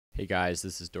Hey guys,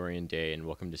 this is Dorian Day and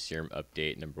welcome to Serum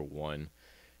Update number 1.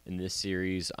 In this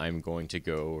series, I'm going to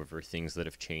go over things that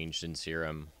have changed in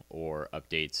Serum or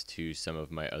updates to some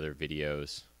of my other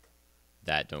videos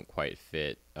that don't quite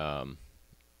fit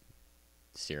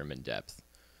Serum in depth.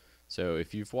 So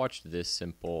if you've watched this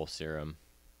Simple Serum,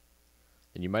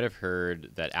 then you might have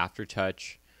heard that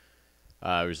Aftertouch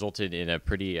resulted in a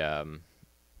pretty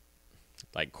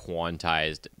like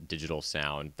quantized digital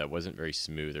sound that wasn't very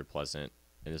smooth or pleasant.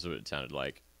 And this is what it sounded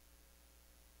like.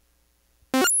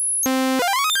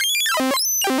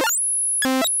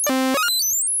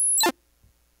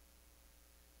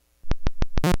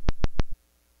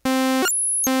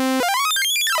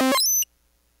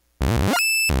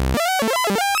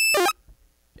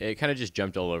 It kind of just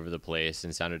jumped all over the place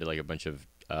and sounded like a bunch of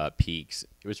peaks.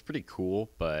 It was pretty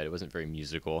cool, but it wasn't very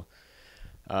musical.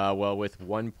 Well, with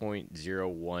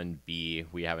 1.01b,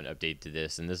 we have an update to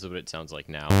this, and this is what it sounds like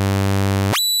now.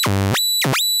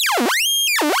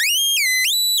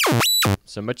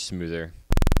 So much smoother.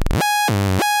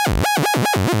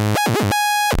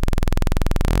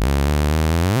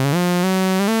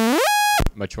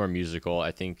 Much more musical.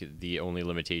 I think the only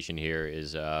limitation here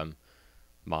is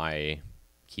my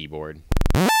keyboard,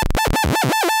 which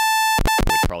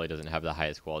probably doesn't have the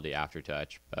highest quality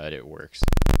Aftertouch, but it works.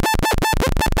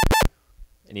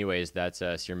 Anyways, that's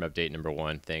Serum Update number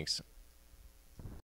 1. Thanks.